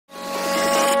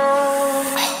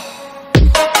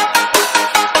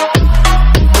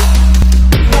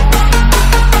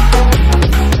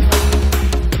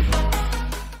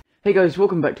Hey guys,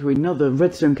 welcome back to another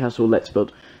Redstone Castle Let's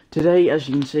Build. Today, as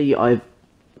you can see, I've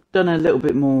done a little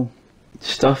bit more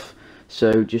stuff,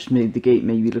 so just made the gate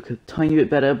maybe look a tiny bit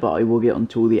better, but I will get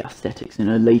onto all the aesthetics in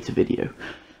a later video,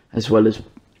 as well as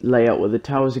lay out where the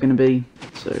towers are going to be,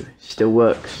 so it still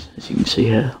works. As you can see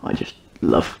here, I just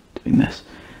love doing this.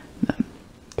 Then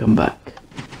come back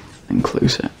and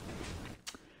close it.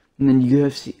 And then you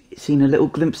have seen a little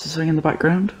glimpse of something in the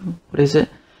background. What is it?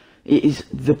 It is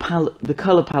the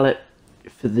colour palette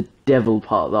for the devil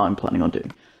part that I'm planning on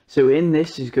doing. So in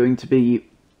this is going to be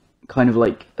kind of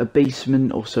like a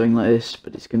basement or something like this,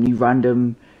 but it's going to be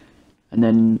random, and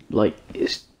then like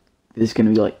there's going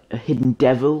to be like a hidden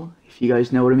devil, if you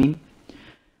guys know what I mean.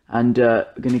 And we're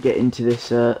going to get into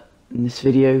this in this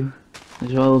video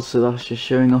as well, so that's just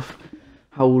showing off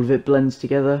how all of it blends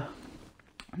together.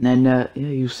 And then yeah,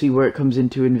 you'll see where it comes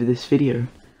into this video. In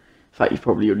fact, you've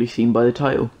probably already seen by the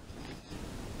title.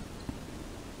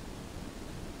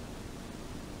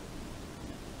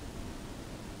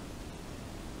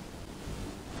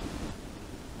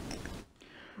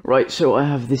 Right, so I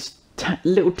have this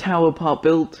little tower part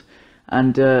built,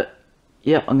 and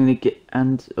yeah, I'm gonna get,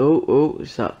 and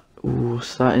what's that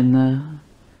in there?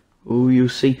 Oh, you'll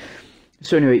see.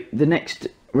 So anyway,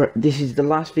 this is the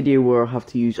last video where I'll have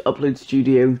to use Upload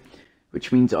Studio,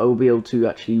 which means I will be able to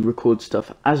actually record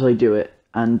stuff as I do it.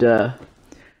 And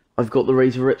I've got the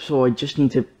Razer, so I just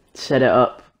need to set it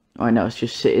up. Right now it's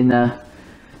just sitting there.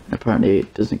 Apparently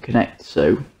it doesn't connect.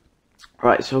 So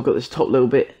right, so I've got this top little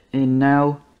bit in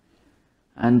now.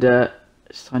 And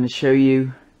it's time to show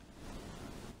you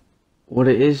what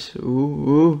it is.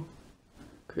 Ooh.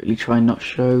 Quickly try and not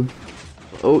show.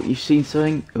 Oh, you've seen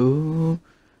something. Ooh.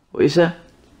 What is that?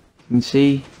 You can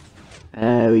see.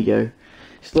 There we go.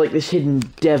 It's like this hidden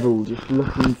devil just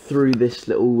looking through this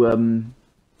little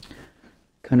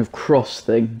kind of cross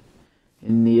thing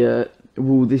in the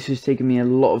wall. This has taken me a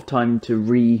lot of time to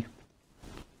redesign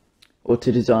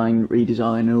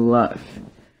and all that.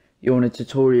 You want a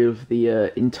tutorial of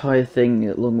the entire thing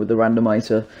along with the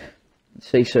randomizer,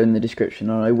 say so in the description,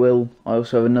 and I will. I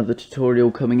also have another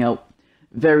tutorial coming out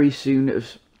very soon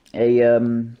of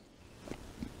a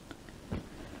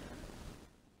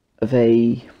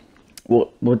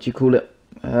what do you call it?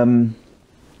 It's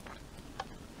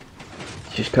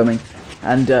just coming,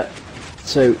 and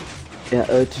so yeah,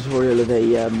 a tutorial of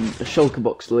a shulker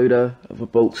box loader of a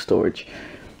bulk storage,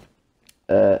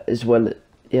 as well,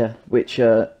 yeah, which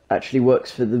actually works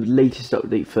for the latest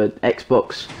update for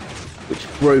Xbox, which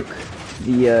broke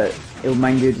the Il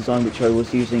Mango design which I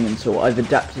was using, and so I've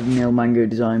adapted an Il Mango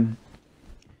design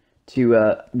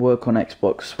to work on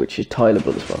Xbox, which is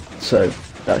tileable as well. So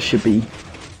that should be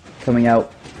coming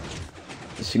out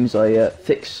as soon as I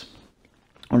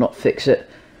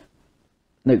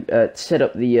set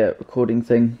up the recording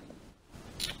thing,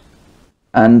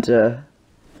 and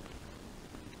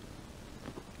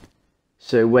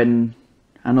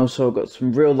and also I've got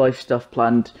some real life stuff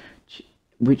planned,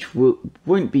 which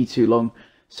won't be too long.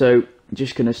 So I'm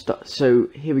just gonna start. So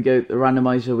here we go, the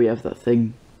randomizer, we have that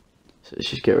thing. So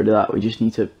let's just get rid of that. We just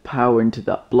need to power into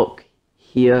that block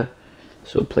here.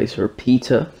 So we'll place a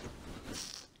repeater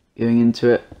going into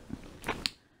it.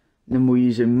 Then we'll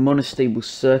use a monostable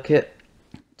circuit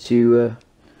to,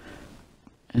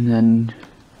 and then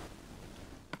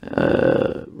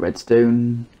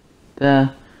redstone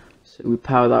there. So we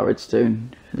power that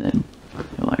redstone, and then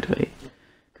we'll activate.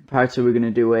 Comparator, we're going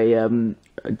to do a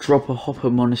dropper hopper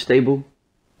monostable.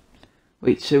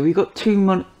 Wait, so we got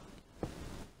two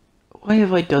Why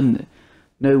have I done that?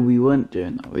 No, we weren't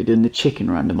doing that. We're doing the chicken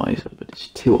randomizer, but it's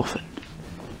too often.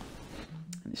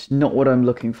 It's not what I'm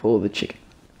looking for, the chicken.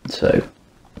 So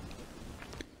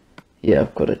yeah,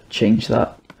 I've got to change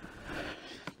that.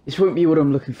 This won't be what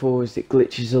I'm looking for, as it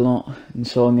glitches a lot, and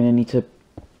so I'm going to need to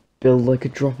build like a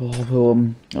dropper hopper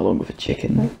one along with a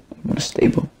chicken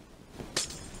monostable.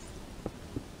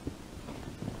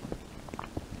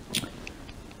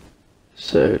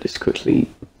 So just quickly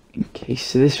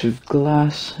encase this with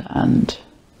glass. And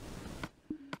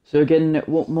so again,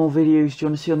 what more videos do you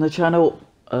want to see on the channel?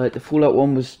 The Fallout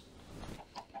one was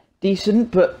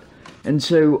decent, and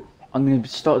so I'm going to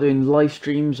start doing live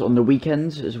streams on the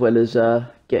weekends, as well as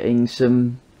getting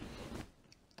some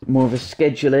more of a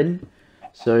schedule in.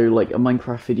 So like a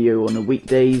Minecraft video on the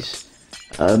weekdays,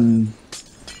 as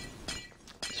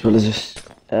well as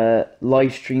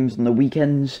live streams on the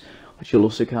weekends, which will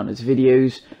also count as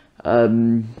videos.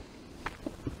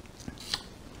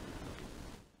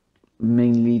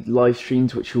 Mainly live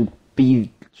streams, which will be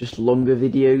just longer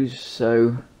videos.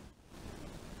 So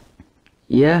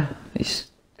yeah,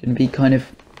 it's going to be kind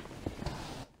of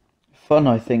fun,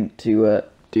 I think, to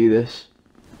do this.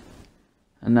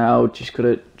 And now just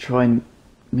gotta try and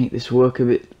make this work a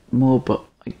bit more, but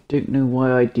I don't know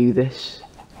why I do this.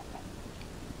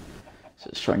 So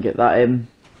let's try and get that in,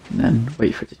 and then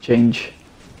wait for it to change.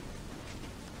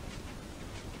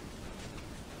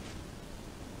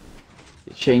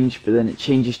 It changed, but then it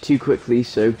changes too quickly,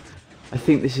 so I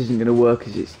think this isn't going to work,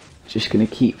 as it's just going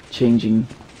to keep changing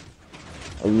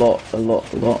a lot,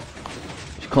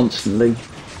 just constantly.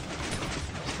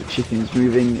 So the chicken is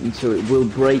moving, and so it will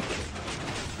break.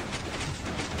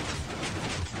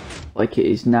 Like it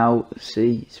is now.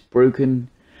 See, it's broken.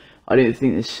 I don't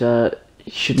think this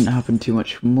shouldn't happen too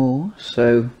much more,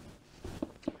 so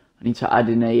I need to add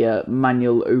in a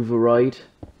manual override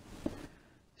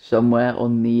somewhere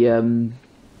on the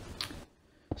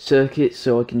circuit,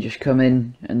 so I can just come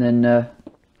in and then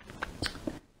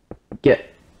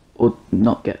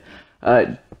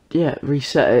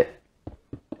reset it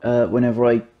whenever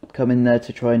I come in there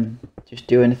to try and just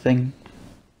do anything.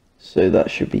 So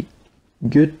that should be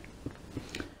good.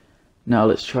 Now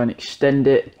let's try and extend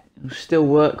it. It'll still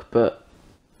work, but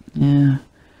yeah,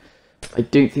 I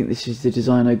don't think this is the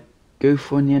design I go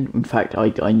for in the end. In fact,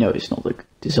 I know it's not the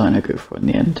design I go for in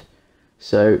the end.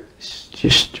 So let's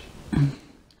just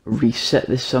reset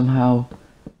this somehow.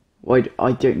 Why?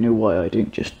 I don't know why I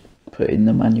don't just put in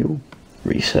the manual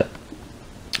reset.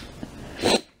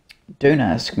 Don't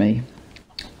ask me.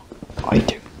 I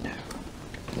don't know.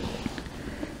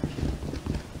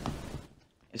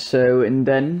 So, and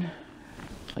then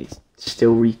I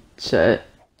still reset it,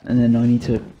 and then I need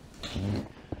to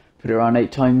put it around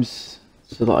 8 times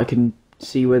so that I can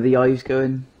see where the eye's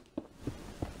going.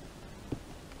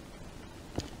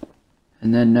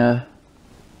 And then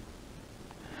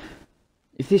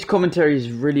if this commentary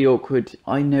is really awkward,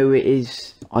 I know it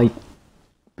is,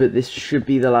 but this should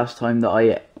be the last time that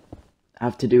I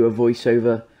have to do a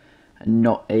voiceover and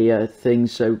not a thing,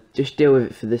 so just deal with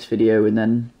it for this video, and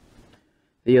then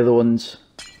the other ones,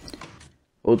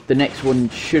 or the next one,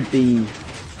 should be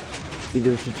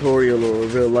either a tutorial or a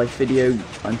real life video.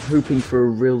 I'm hoping for a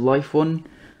real life one,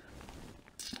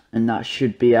 and that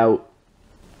should be out.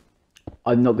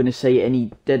 I'm not going to say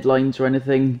any deadlines or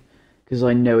anything, because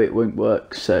I know it won't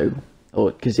work, so,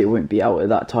 or because it won't be out at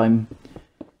that time.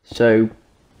 So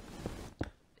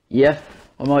yeah,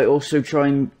 I might also try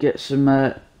and get some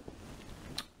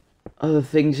other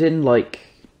things in, like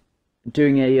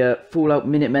doing a Fallout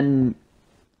Minutemen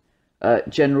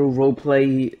general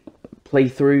roleplay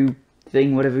playthrough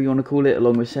thing, whatever you want to call it,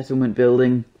 along with settlement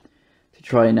building, to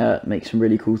try and make some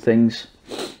really cool things,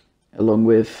 along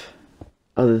with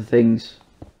other things.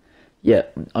 Yeah,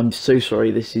 I'm so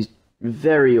sorry, this is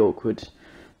very awkward,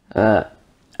 and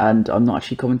I'm not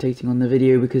actually commentating on the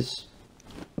video because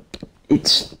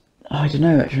it's, I don't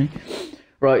know actually.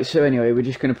 Right, so anyway, we're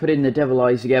just going to put in the devil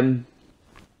eyes again,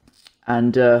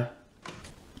 and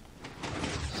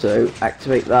so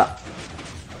activate that.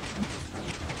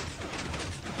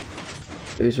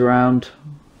 Goes around,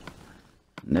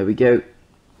 and there we go.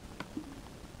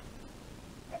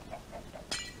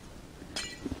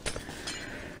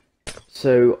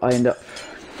 So I end up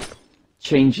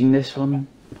changing this one,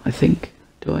 I think.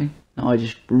 Do I? No, I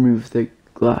just remove the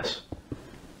glass.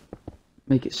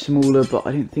 Make it smaller, but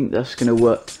I don't think that's going to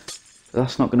work.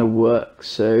 That's not going to work,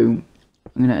 so I'm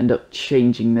going to end up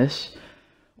changing this.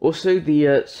 Also,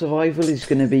 the survival is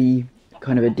going to be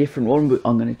kind of a different one, but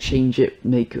I'm going to change it,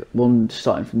 make one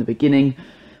starting from the beginning,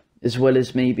 as well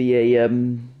as maybe a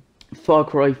Far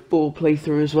Cry 4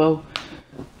 playthrough as well,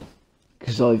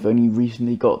 because I've only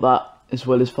recently got that, as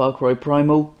well as Far Cry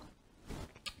Primal.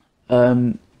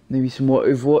 Maybe some more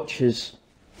Overwatch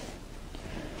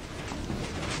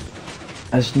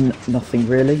as nothing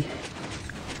really.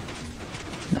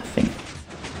 Nothing.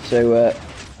 So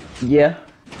yeah,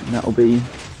 that'll be.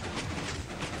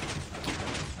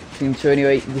 So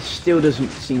anyway, this still doesn't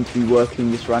seem to be working,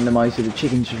 this randomizer. The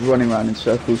chicken's just running around in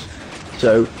circles.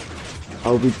 So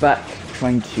I'll be back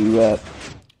trying to.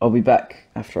 I'll be back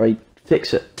after I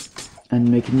fix it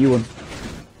and make a new one.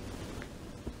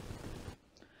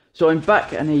 So I'm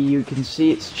back, and here you can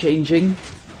see it's changing,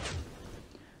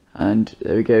 and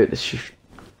there we go. This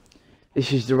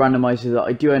is the randomizer that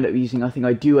I do end up using. I think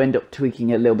I do end up tweaking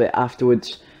it a little bit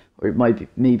afterwards, or it might be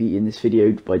maybe in this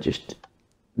video by just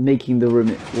making the room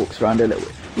it walks around a little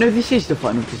bit. No, this is the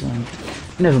final design.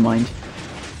 Never mind.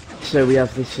 So we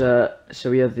have this. So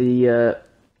we have the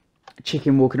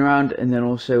chicken walking around, and then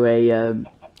also a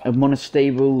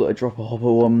monostable, a dropper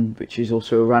hopper one, which is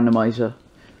also a randomizer,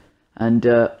 and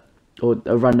or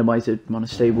a randomizer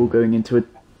monostable going into it.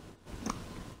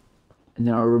 And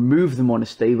then I'll remove the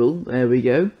monostable. There we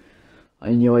go.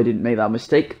 I knew I didn't make that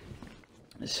mistake.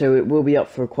 so it will be up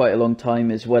for quite a long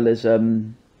time, as well as it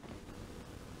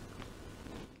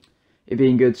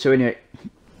being good. So anyway,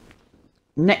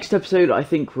 next episode I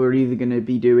think we're either going to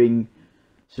be doing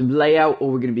some layout,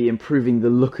 or we're going to be improving the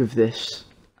look of this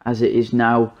as it is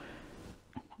now,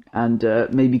 and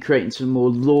maybe creating some more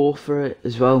lore for it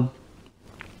as well.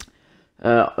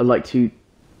 I'd like to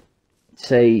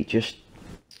say, just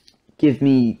give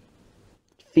me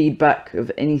feedback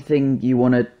of anything you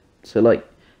want to, so like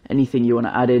anything you want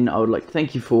to add in. I would like to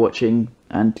thank you for watching,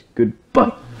 and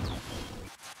goodbye.